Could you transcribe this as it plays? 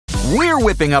We're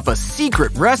whipping up a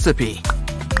secret recipe.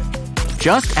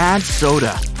 Just add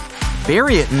soda.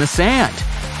 Bury it in the sand.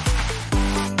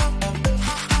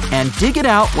 And dig it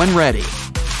out when ready.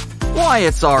 Why,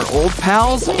 it's our old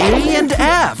pals A and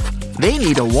F. They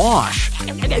need a wash.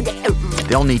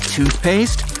 They'll need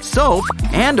toothpaste, soap,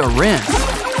 and a rinse.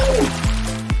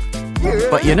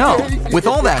 But you know, with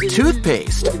all that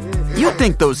toothpaste, you'd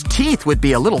think those teeth would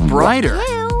be a little brighter.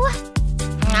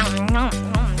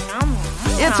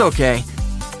 It's okay.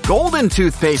 Golden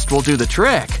toothpaste will do the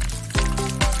trick.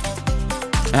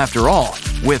 After all,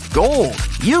 with gold,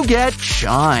 you get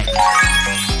shine.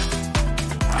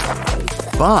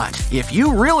 But if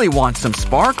you really want some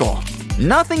sparkle,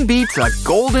 nothing beats a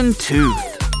golden tooth.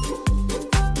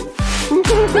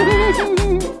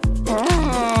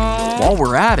 While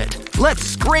we're at it, let's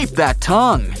scrape that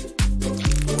tongue.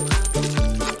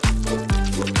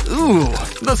 Ooh,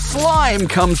 the slime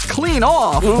comes clean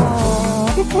off.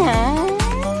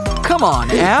 Come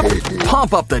on, F.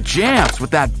 Pump up the jams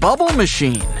with that bubble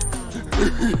machine.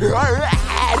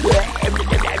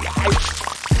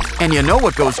 And you know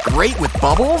what goes great with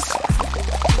bubbles?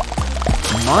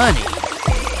 Money.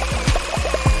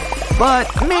 But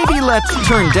maybe let's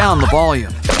turn down the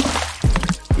volume.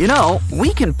 You know,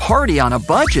 we can party on a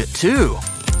budget too.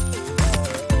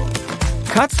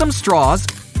 Cut some straws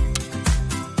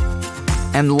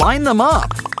and line them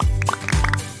up.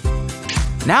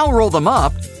 Now roll them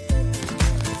up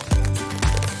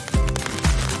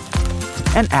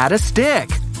and add a stick.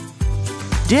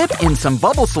 Dip in some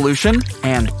bubble solution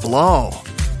and blow.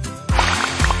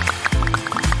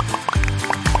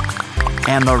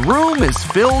 And the room is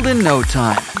filled in no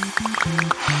time.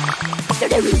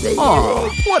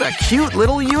 Oh, what a cute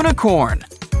little unicorn.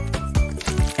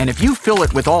 And if you fill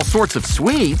it with all sorts of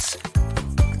sweets,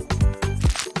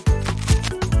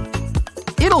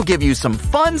 it'll give you some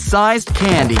fun-sized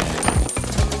candy.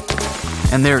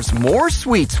 And there's more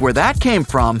sweets where that came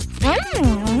from.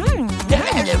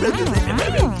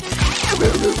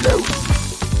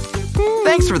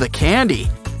 Thanks for the candy.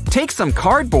 Take some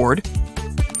cardboard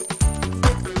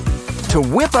to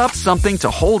whip up something to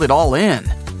hold it all in.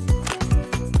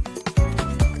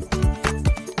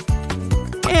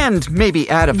 And maybe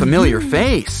add a familiar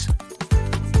face.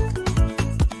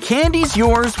 Candy's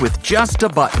yours with just a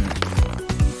button.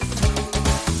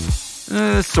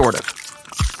 Sort of.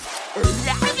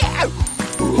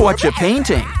 What you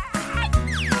painting?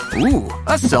 Ooh,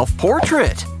 a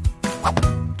self-portrait.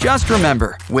 Just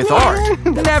remember, with art,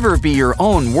 never be your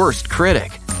own worst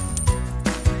critic.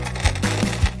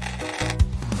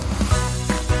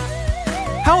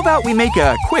 How about we make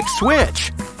a quick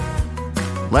switch?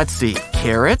 Let's see,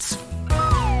 carrots,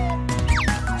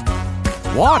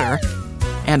 water,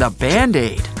 and a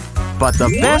Band-Aid. But the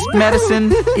best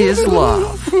medicine is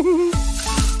love.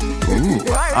 Ooh,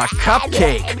 a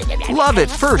cupcake. Love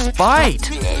at first bite.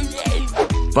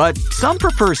 But some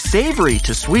prefer savory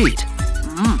to sweet.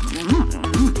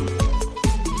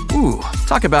 Ooh,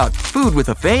 talk about food with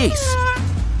a face.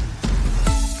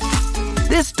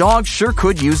 This dog sure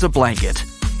could use a blanket.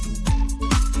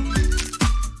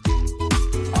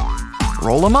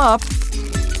 Roll them up.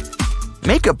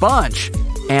 Make a bunch.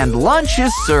 And lunch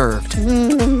is served.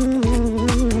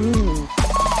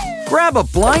 Grab a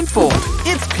blindfold.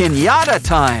 It's pinata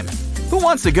time. Who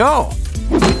wants to go?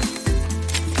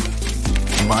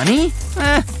 Money?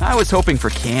 I was hoping for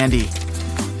candy.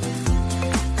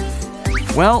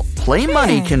 Well, play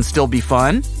money can still be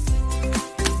fun.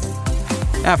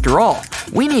 After all,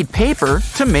 we need paper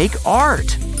to make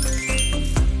art.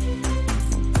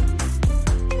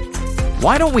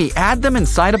 Why don't we add them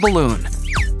inside a balloon?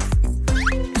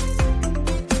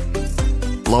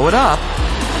 Blow it up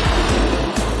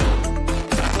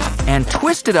and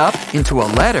twist it up into a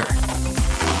letter.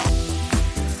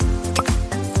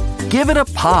 Give it a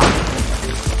pop.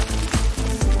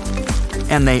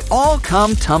 And they all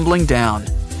come tumbling down.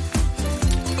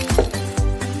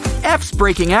 F's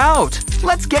breaking out.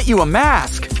 Let's get you a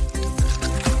mask.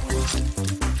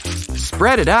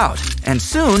 Spread it out, and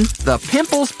soon the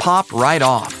pimples pop right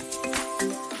off.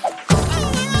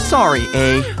 Sorry,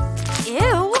 A.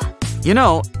 Ew. You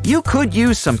know, you could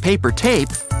use some paper tape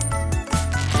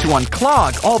to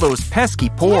unclog all those pesky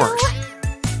pores.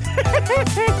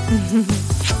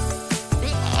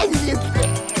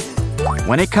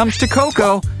 When it comes to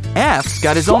cocoa, F's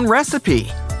got his own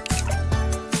recipe.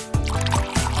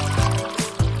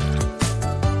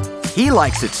 He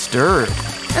likes it stirred,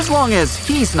 as long as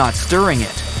he's not stirring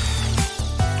it.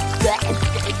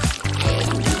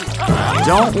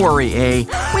 Don't worry, A.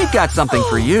 We've got something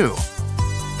for you.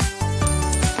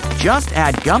 Just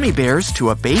add gummy bears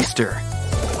to a baster.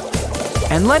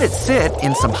 and let it sit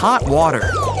in some hot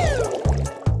water.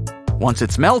 Once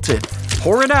it's melted,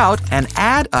 pour it out and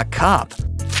add a cup.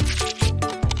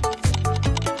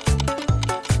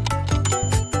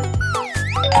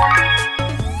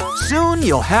 Soon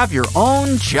you'll have your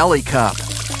own jelly cup.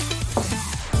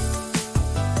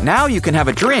 Now you can have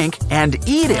a drink and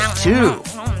eat it too.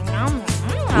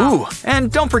 Ooh, and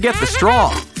don't forget the straw.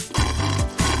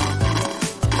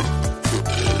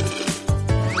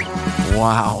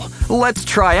 Wow, let's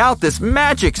try out this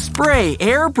magic spray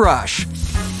airbrush.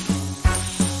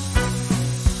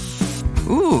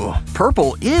 Ooh,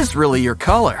 purple is really your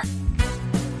color.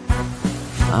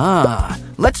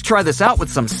 Let's try this out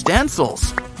with some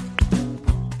stencils.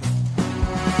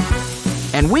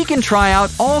 And we can try out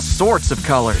all sorts of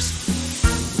colors.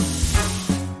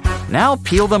 Now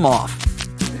peel them off.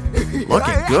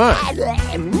 Looking good.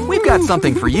 We've got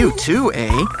something for you too,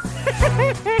 eh?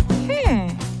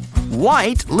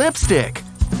 White lipstick.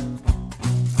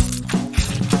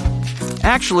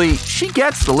 Actually, she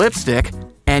gets the lipstick,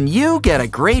 and you get a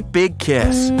great big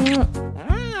kiss.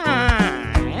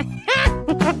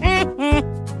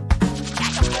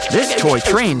 This toy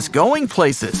train's going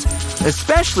places,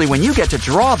 especially when you get to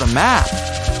draw the map.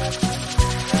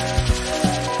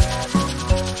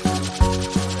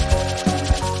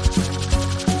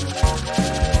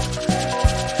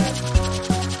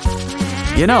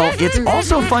 You know, it's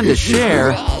also fun to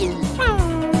share.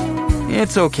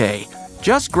 It's okay.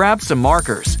 Just grab some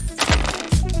markers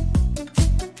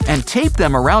and tape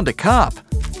them around a cup.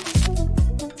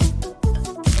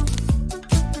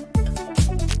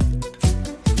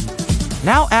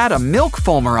 Now add a milk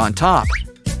foamer on top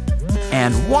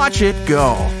and watch it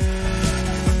go.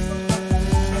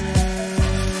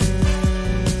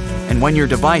 And when your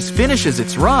device finishes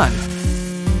its run,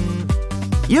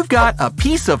 you've got a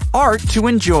piece of art to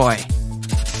enjoy.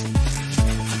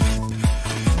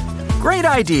 Great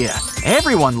idea!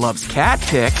 Everyone loves cat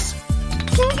pics.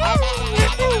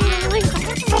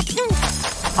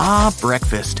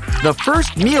 Breakfast. The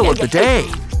first meal of the day.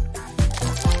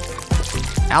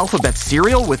 Alphabet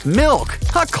cereal with milk.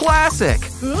 A classic!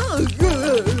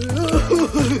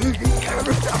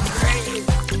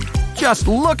 Just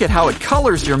look at how it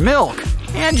colors your milk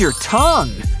and your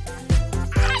tongue.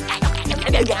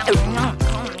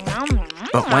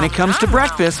 But when it comes to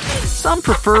breakfast, some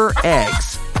prefer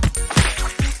eggs.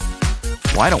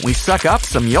 Why don't we suck up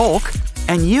some yolk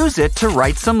and use it to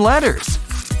write some letters?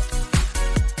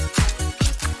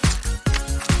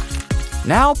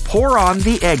 Now pour on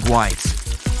the egg whites.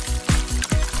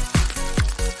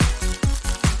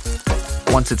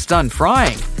 Once it's done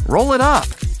frying, roll it up.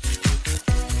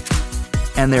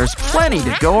 And there's plenty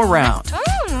to go around.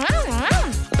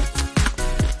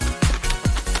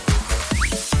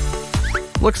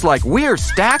 Looks like we're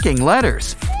stacking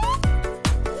letters.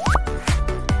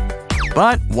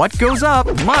 But what goes up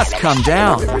must come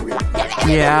down.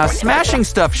 Yeah, smashing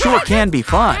stuff sure can be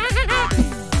fun.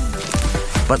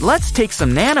 But let's take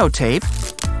some nano tape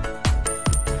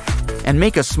and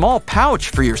make a small pouch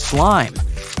for your slime.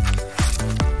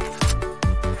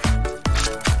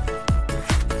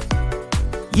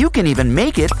 You can even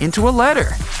make it into a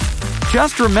letter.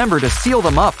 Just remember to seal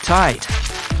them up tight.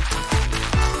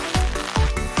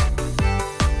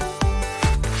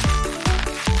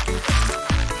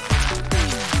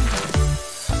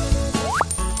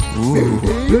 Ooh,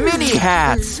 mini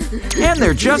hats! And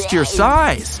they're just your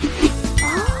size.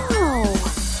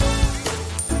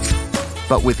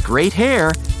 But with great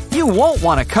hair, you won't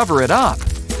want to cover it up.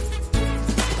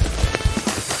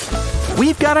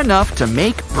 We've got enough to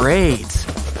make braids.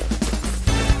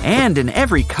 And in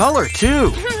every color,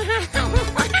 too.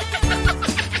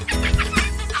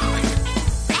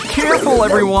 Careful,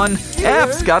 everyone!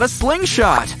 F's got a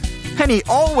slingshot. And he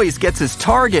always gets his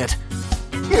target.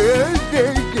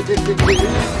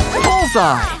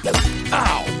 Bullseye!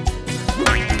 Ow!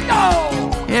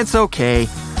 It's okay.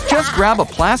 Just grab a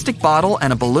plastic bottle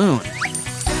and a balloon.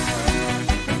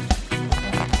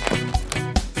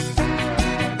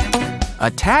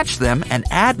 Attach them and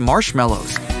add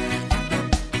marshmallows.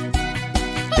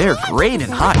 They're great in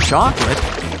hot chocolate.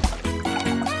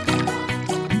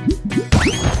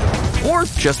 Or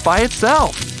just by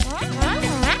itself.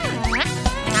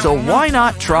 So why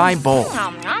not try both?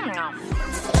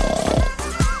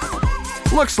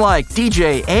 Looks like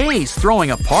DJ A's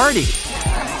throwing a party.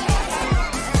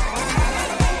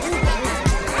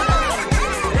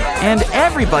 And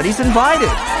everybody's invited.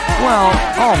 Well,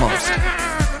 almost.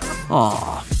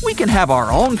 Aw, we can have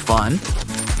our own fun.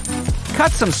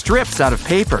 Cut some strips out of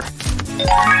paper.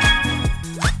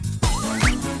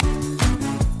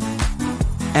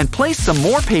 And place some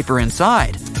more paper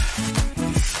inside.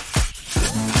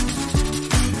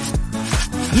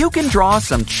 you can draw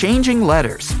some changing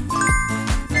letters.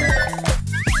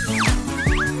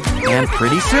 And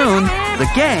pretty soon, the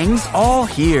gang's all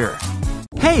here.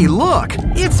 Hey, look!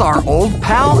 It's our old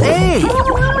pal A!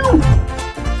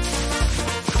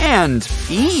 And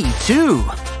E, too.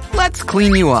 Let's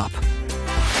clean you up.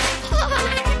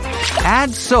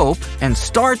 Add soap and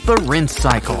start the rinse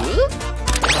cycle.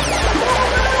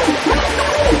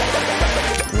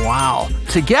 Wow,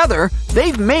 together,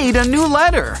 they've made a new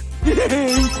letter.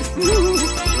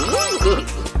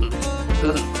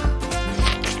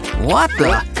 What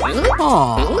the?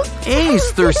 Aw,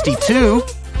 A's thirsty too.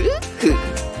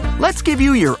 Let's give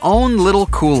you your own little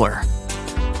cooler.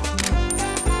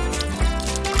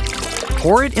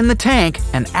 Pour it in the tank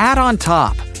and add on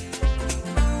top.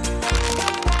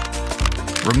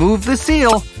 Remove the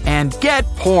seal and get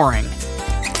pouring.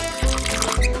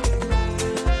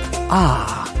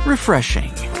 Ah,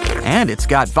 refreshing. And it's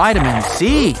got vitamin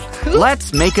C.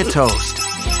 Let's make a toast.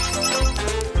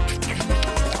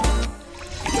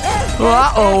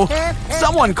 Uh-oh!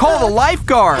 Someone call the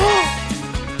lifeguard!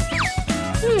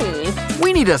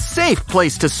 We need a safe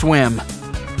place to swim.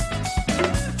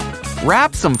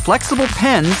 Wrap some flexible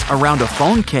pens around a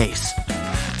phone case.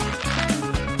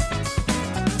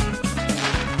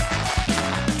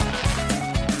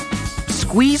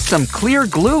 Squeeze some clear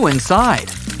glue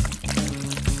inside.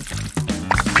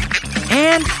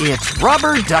 And it's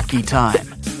rubber ducky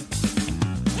time.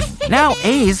 Now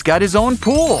A's got his own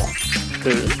pool.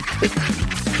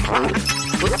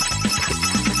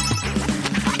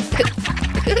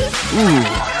 Ooh,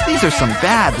 these are some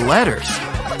bad letters.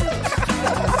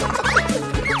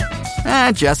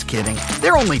 Just kidding.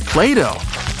 They're only Play-Doh.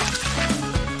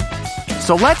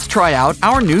 So let's try out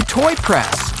our new toy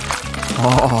press.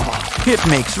 Oh, it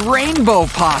makes rainbow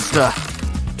pasta.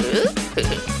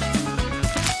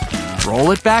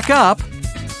 Roll it back up.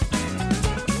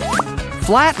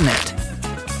 Flatten it.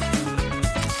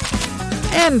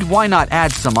 And why not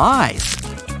add some eyes?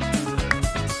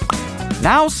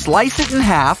 Now slice it in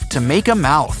half to make a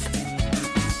mouth.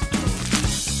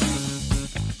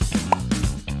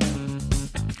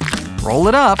 Roll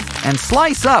it up and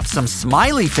slice up some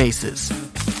smiley faces.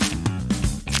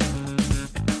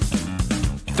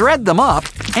 Thread them up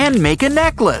and make a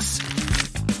necklace.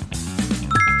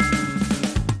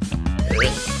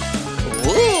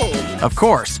 Of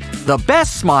course, the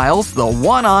best smile's the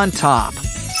one on top.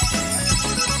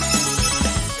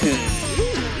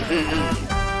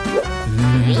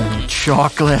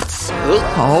 Chocolates.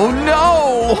 Oh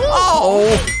no!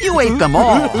 Oh, you ate them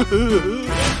all.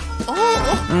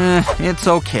 It's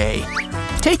okay.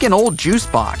 Take an old juice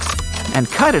box and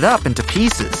cut it up into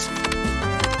pieces.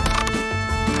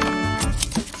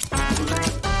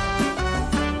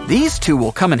 These two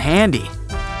will come in handy.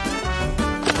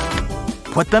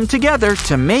 Put them together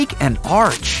to make an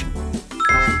arch.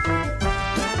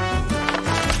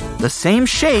 The same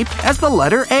shape as the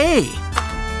letter A.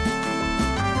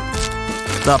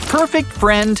 The perfect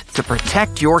friend to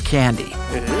protect your candy.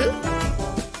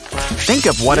 Think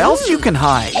of what else you can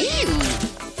hide.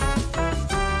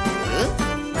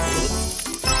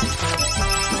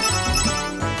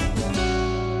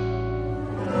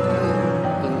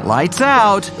 Lights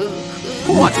out.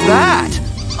 What's that?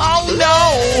 Oh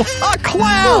no! A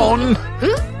clown!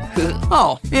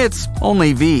 Oh, it's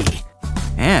only V.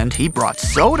 And he brought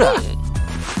soda.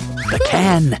 The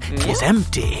can is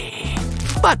empty.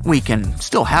 But we can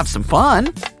still have some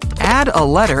fun. Add a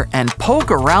letter and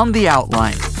poke around the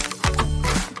outline.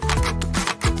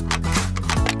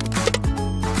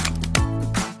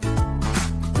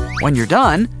 When you're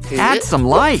done, add some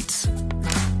lights.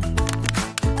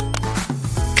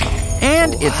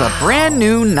 And it's a brand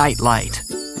new nightlight.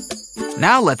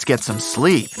 Now let's get some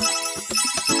sleep.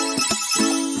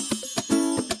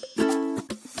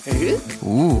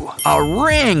 Ooh, a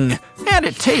ring! And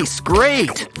it tastes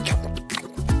great!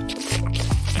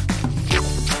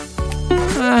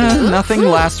 Nothing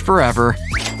lasts forever.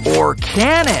 Or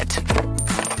can it?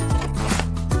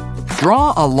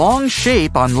 Draw a long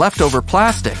shape on leftover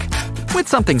plastic with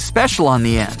something special on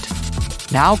the end.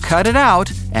 Now cut it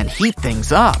out and heat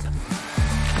things up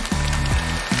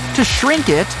to shrink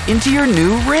it into your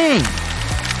new ring.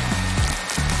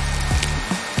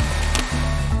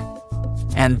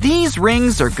 And these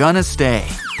rings are gonna stay.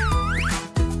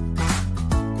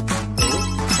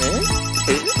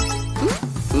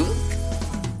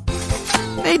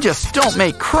 They just don't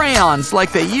make crayons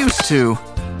like they used to.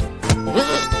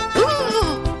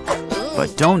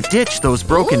 But don't ditch those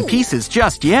broken pieces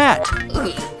just yet.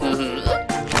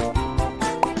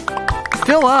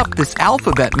 Fill up this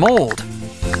alphabet mold.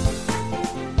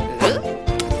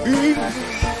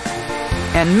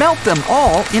 and melt them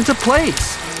all into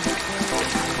place.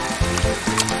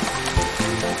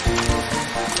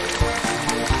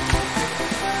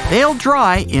 They'll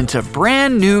dry into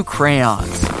brand new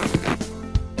crayons.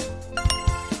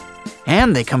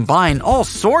 And they combine all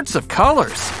sorts of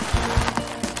colors.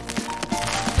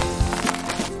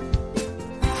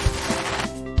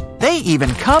 They even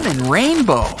come in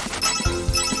rainbow.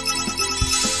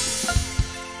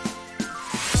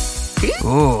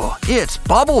 Ooh, it's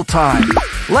bubble time.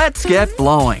 Let's get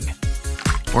blowing.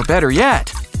 Or better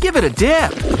yet, give it a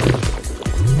dip.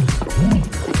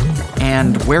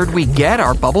 And where'd we get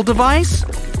our bubble device?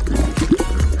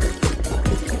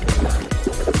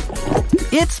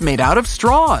 It's made out of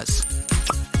straws,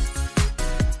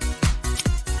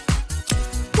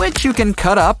 which you can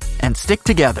cut up and stick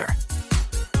together.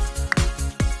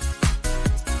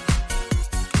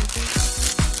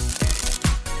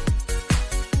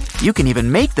 You can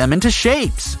even make them into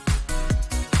shapes.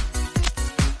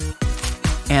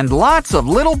 And lots of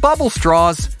little bubble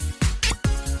straws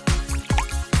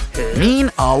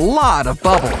mean a lot of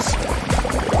bubbles.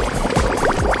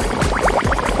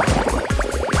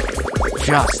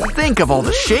 Just think of all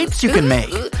the shapes you can make.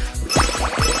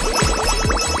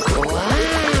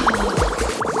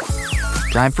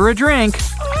 Time for a drink.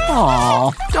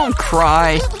 Aw, don't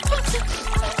cry.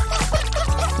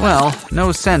 Well,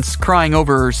 no sense crying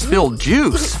over spilled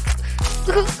juice.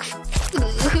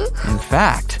 In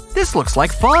fact, this looks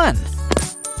like fun.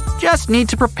 Just need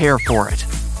to prepare for it.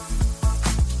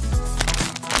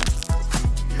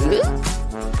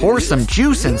 Pour some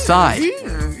juice inside.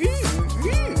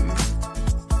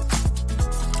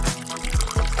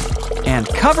 And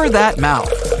cover that mouth.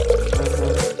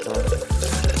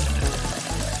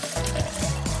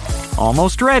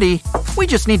 Almost ready. We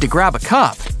just need to grab a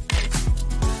cup.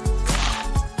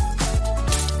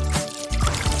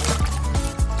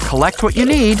 Collect what you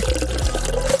need.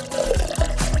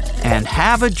 And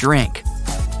have a drink.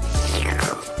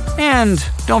 And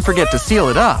don't forget to seal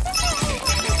it up.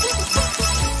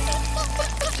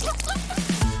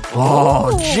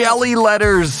 Oh, jelly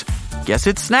letters! Guess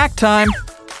it's snack time.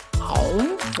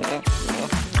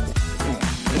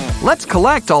 Let's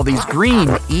collect all these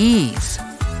green E's.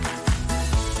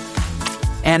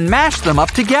 And mash them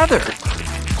up together.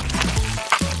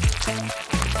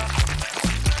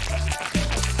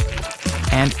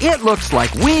 And it looks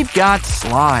like we've got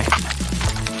slime.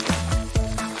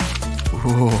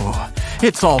 Ooh,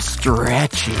 it's all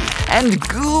stretchy and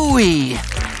gooey.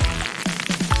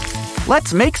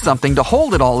 Let's make something to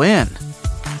hold it all in.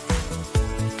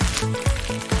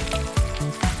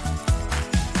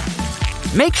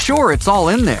 Make sure it's all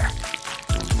in there.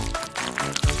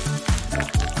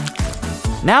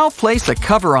 Now place a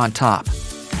cover on top.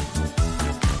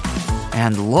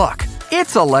 And look,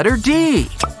 it's a letter D.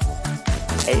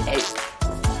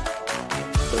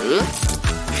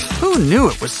 Who knew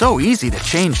it was so easy to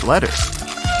change letters?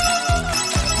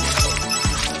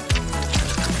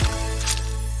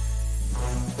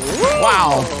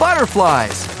 Wow,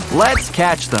 butterflies! Let's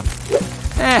catch them.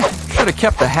 Should have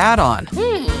kept the hat on.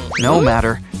 No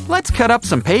matter. Let's cut up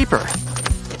some paper.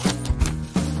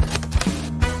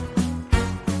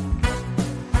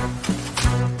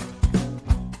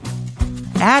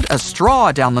 Add a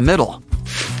straw down the middle.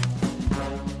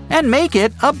 And make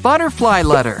it a butterfly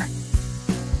letter.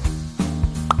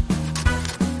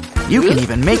 You can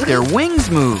even make their wings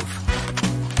move.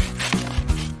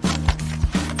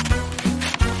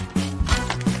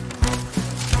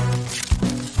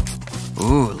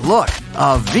 Ooh, look,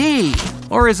 a V.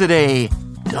 Or is it a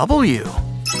W?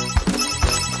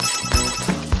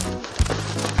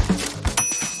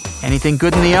 Anything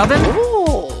good in the oven?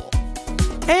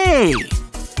 Hey!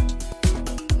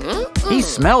 He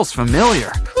smells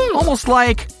familiar. Almost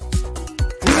like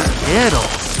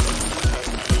Skittles.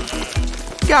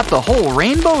 Got the whole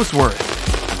rainbow's worth.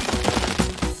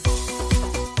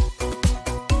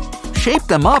 Shape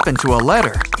them up into a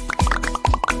letter.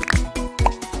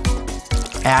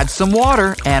 Add some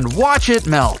water and watch it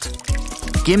melt.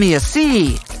 Gimme a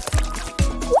C,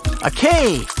 a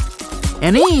K,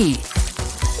 an E.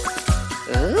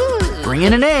 Bring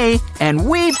in an A, and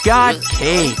we've got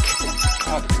cake.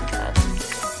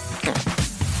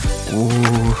 Ooh,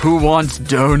 who wants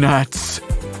donuts?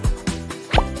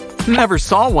 Never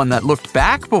saw one that looked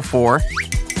back before.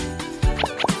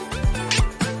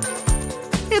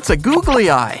 It's a googly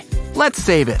eye. Let's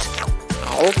save it.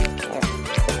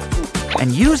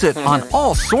 And use it on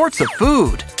all sorts of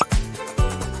food.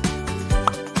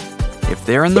 If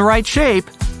they're in the right shape,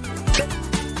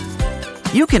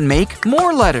 you can make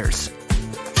more letters.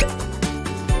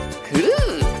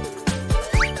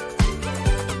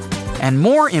 And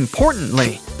more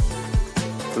importantly,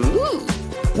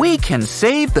 we can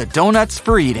save the donuts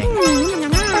for eating.